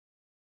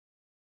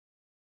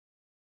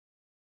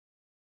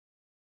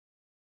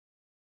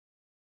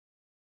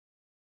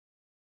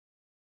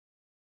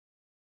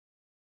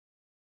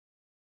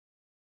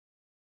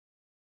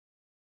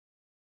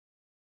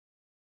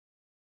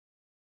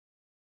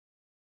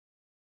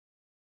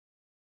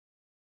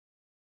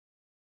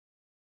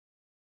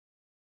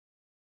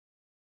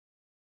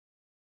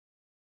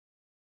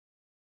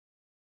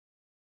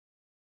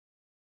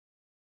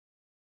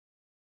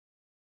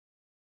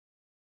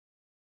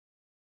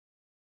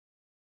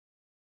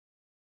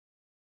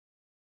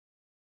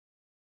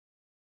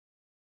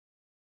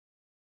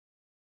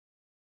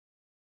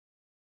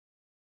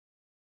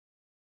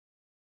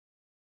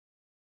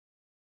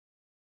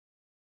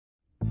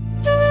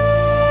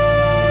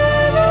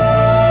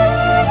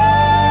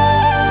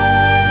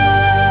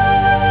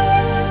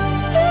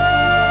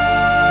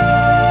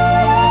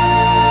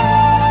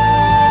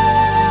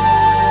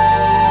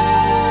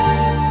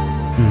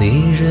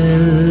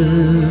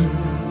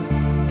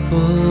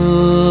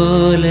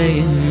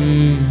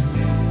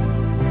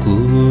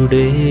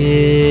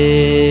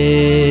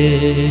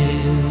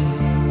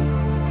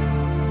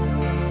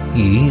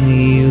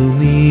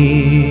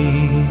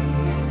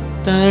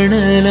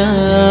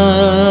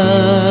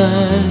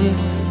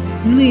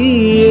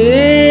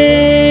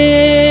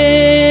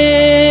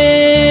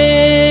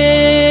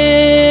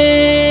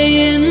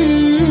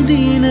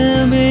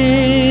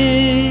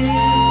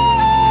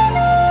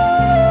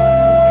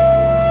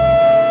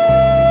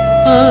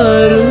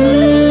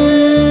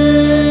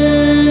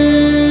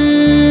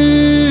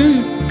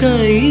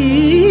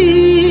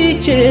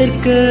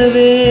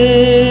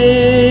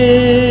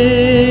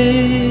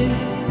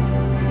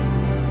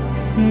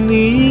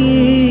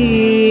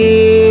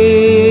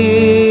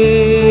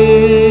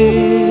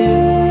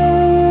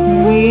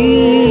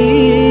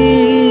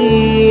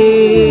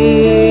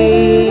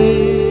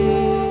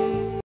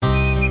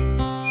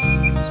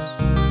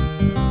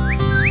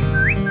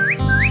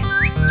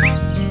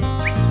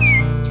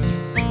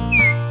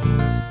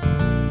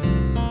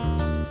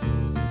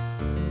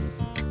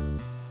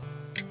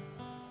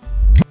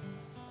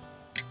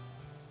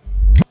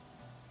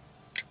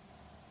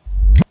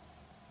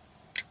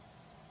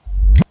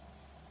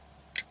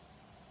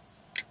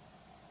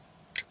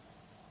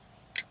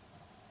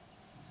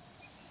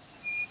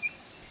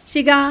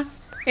ശിഖ,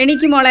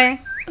 എണീക്ക് മോളെ.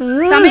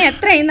 സമയം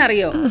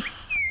എത്രയെന്നറിയോ?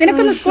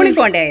 നിനക്കൊന്ന് സ്കൂളിൽ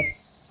പോണ്ടേ?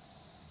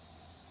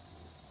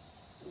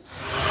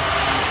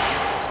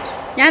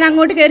 ഞാൻ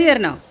അങ്ങോട്ട് കയറി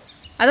വരണോ?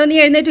 അതോ നീ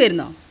എഴുന്നേറ്റ്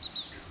വരുന്നോ?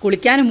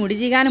 കുളിക്കാനും മുടി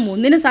ചീകാനും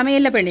ഒന്നിനും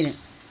സമയമില്ല പെണ്ണിന്.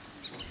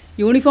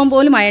 യൂണിഫോം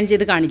പോലും അയൺ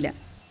ചെയ്ത് കാണില്ല.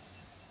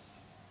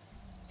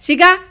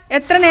 ശിഖ,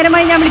 എത്ര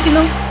നേരമായി ഞാൻ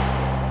വിളിക്കുന്നു?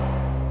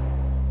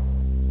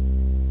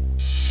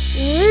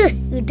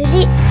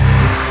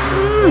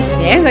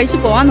 വേഗം കഴിച്ച്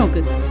പോവാൻ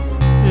നോക്ക്.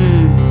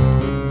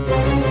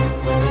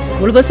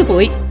 സ്കൂൾ ബസ്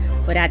പോയി.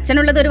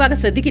 ഒരച്ഛനുള്ളത് ഒരു വക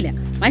ശ്രദ്ധിക്കില്ല.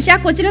 മനുഷ്യ, ആ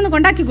കൊച്ചിനൊന്ന്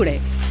കൊണ്ടാക്കിക്കൂടെ?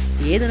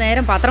 ഏത്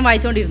നേരം പത്രം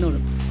വായിച്ചുകൊണ്ടിരുന്നോളൂ.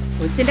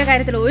 കൊച്ചിന്റെ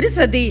കാര്യത്തിൽ ഒരു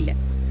ശ്രദ്ധയില്ല.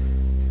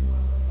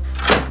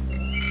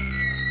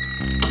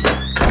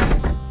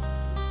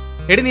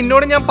 എടി,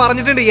 നിന്നോട് ഞാൻ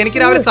പറഞ്ഞിട്ടുണ്ട് എനിക്ക്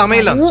രാവിലെ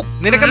സമയമില്ല.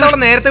 നിനക്കെന്താ അവിടെ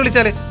നേരത്തെ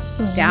വിളിച്ചാല്?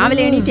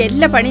 രാവിലെ എണീറ്റ്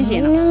എല്ലാ പണിയും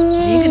ചെയ്യണം.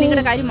 നിങ്ങൾക്ക്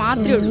നിങ്ങളുടെ കാര്യം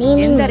മാത്രമേ ഉള്ളൂ.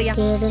 എന്തറിയാം,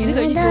 ഇത്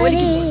കഴിഞ്ഞ്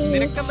ജോലിക്ക് പോകും.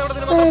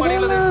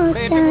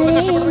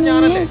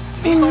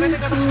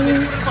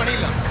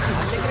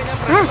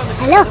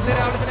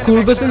 സ്കൂൾ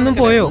ബസ് ഒന്നും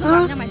പോയോ?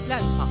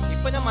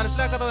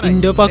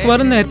 Indo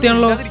pack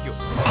നേരത്തെയാണല്ലോ.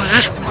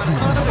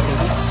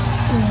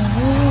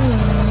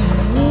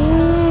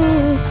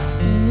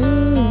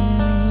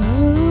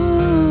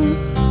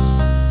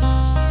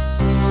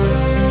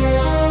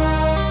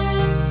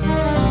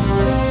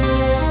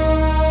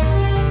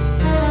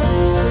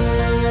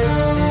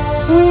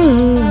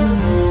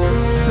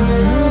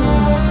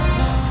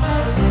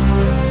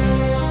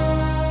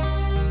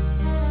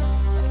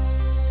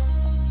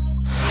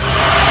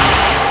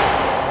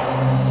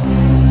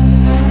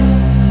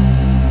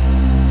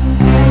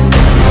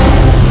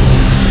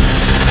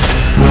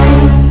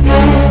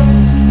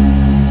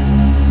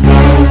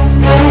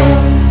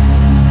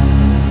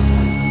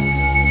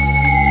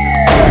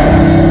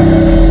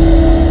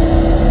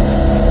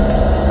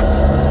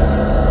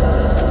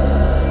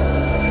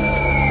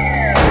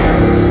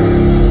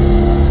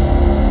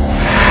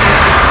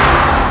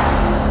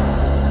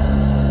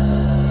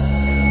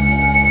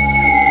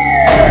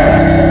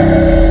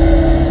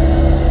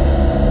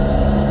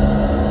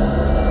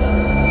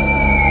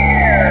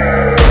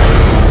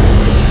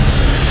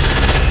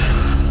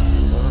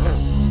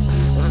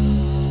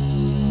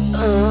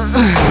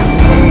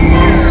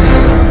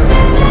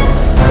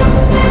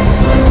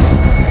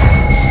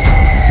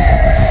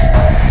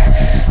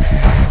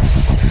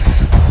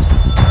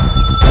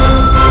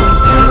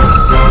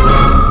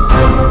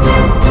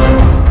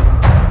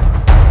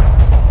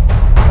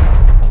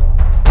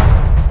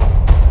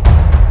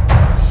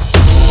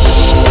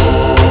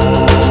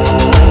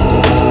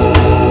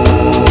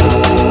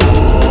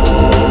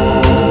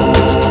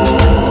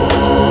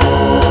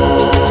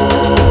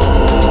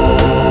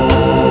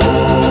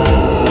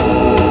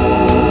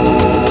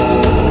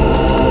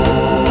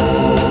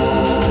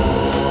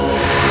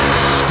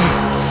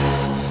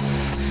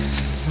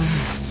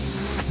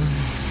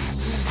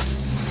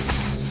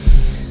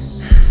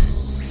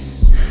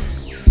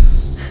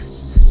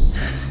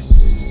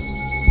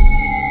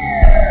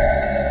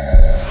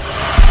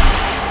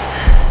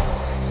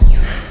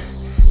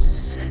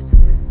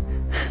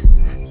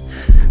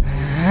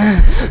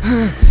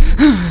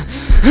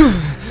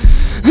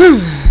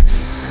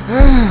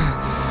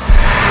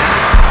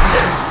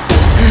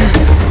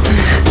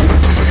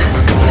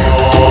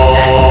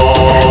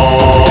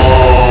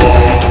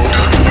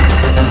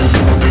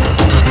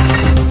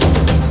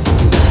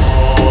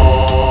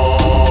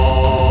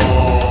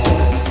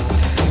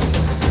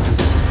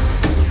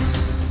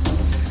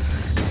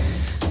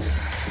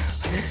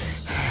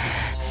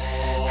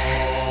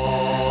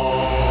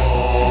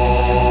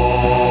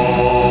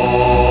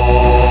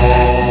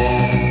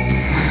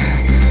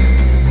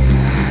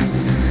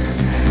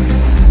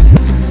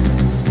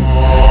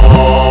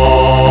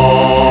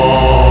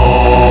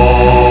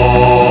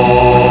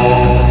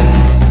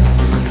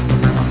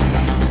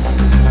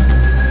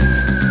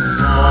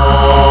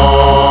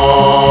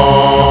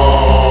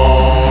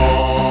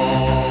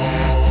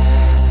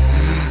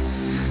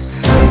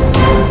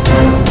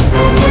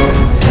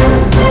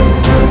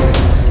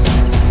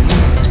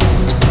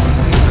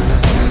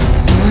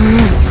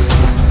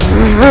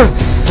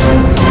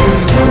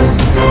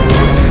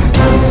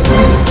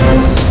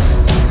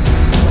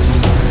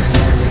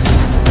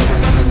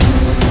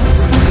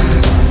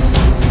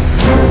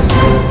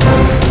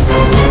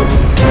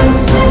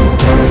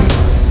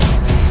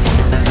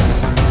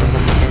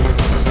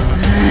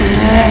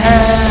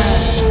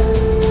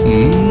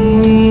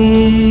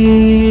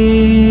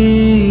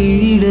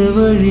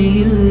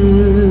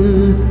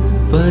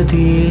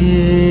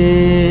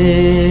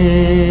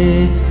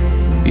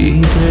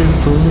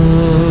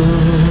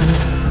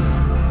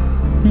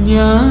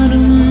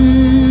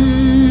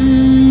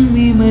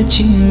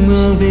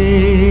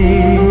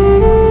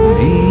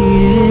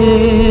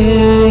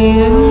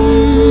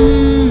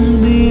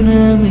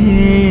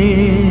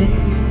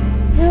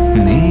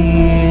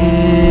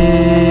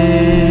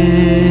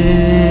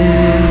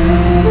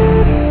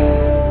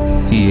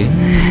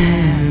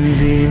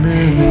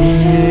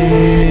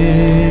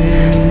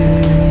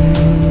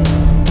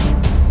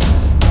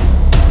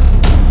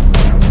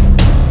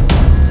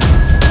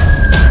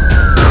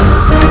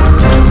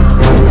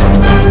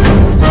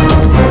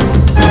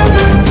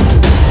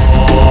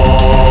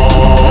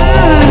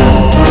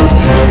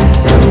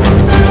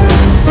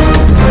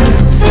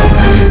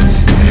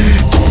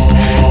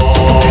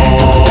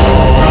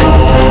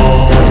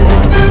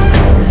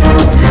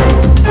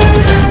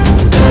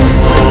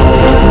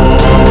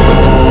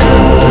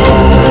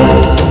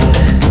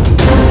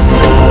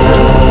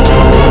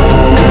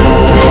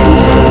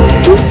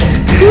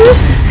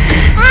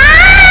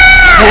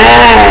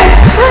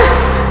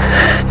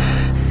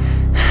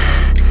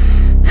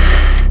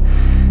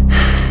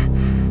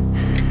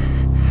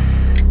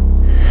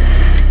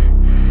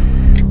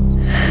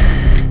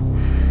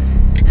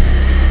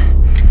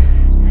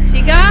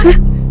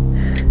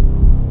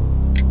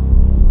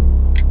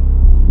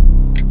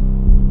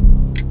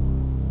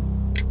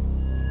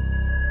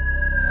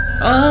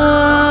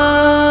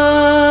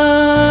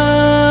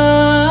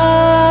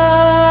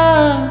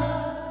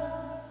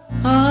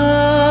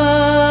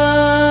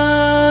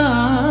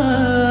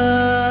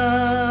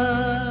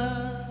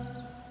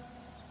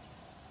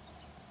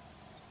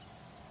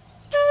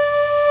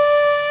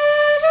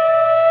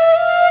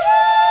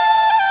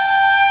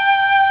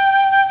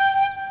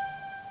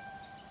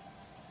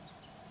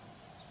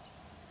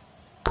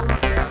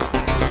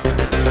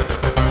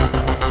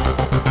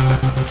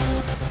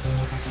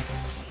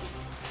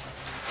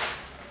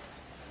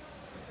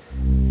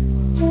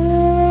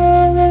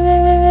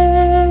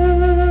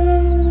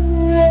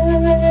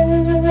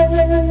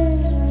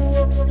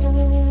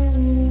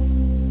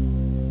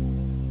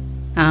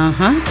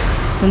 ആഹാ,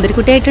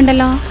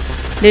 സുന്ദരിക്കുട്ടിയായിട്ടുണ്ടല്ലോ.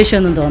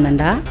 ദേഷ്യമൊന്നും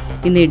തോന്നണ്ട.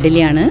 ഇന്ന്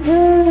ഇഡ്ഡലിയാണ്.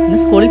 ഇന്ന്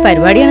സ്കൂളിൽ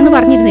പരിപാടിയാണെന്ന്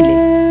പറഞ്ഞിരുന്നില്ലേ?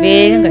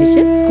 വേഗം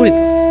കഴിച്ച് സ്കൂളിൽ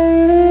പോകും.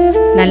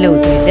 നല്ല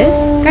കുട്ടിയായിട്ട്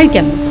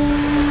കഴിക്കാൻ നോക്കും.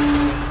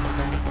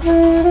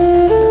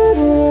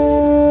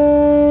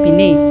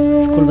 പിന്നെ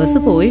സ്കൂൾ ബസ്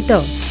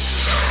പോയിട്ടോ.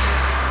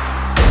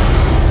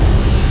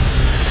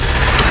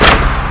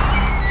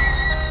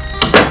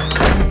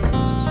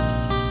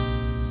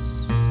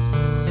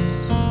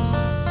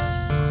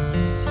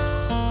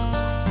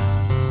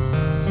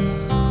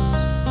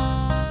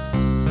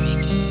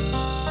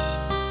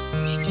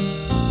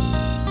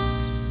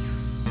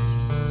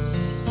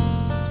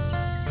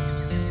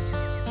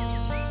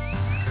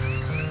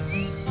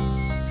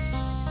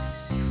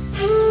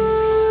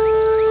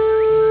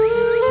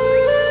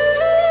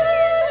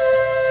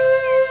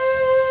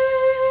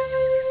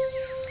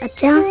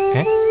 അച്ഛാ,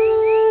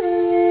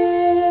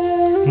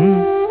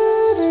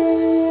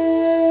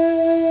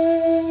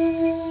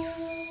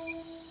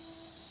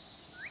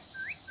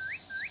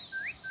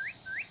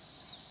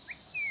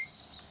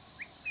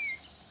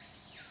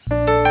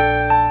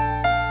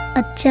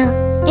 അച്ഛാ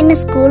എന്നെ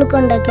സ്കൂളിൽ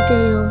കൊണ്ടാക്കി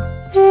തരുമോ?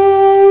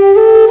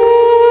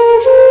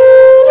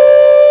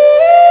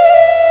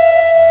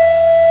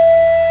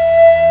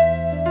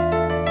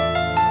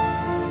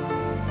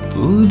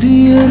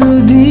 പുതിയൊരു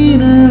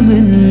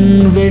ദിനമെൻ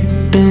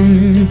വെട്ടം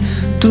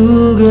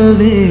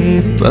തൂകവേ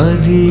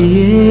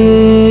പതിയേ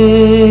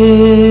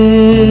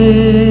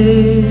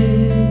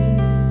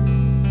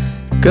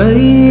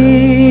കൈ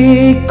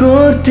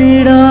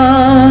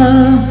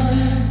കോർത്തിടാം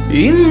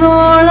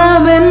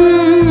ഇന്നോളമെൻ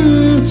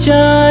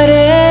ചാ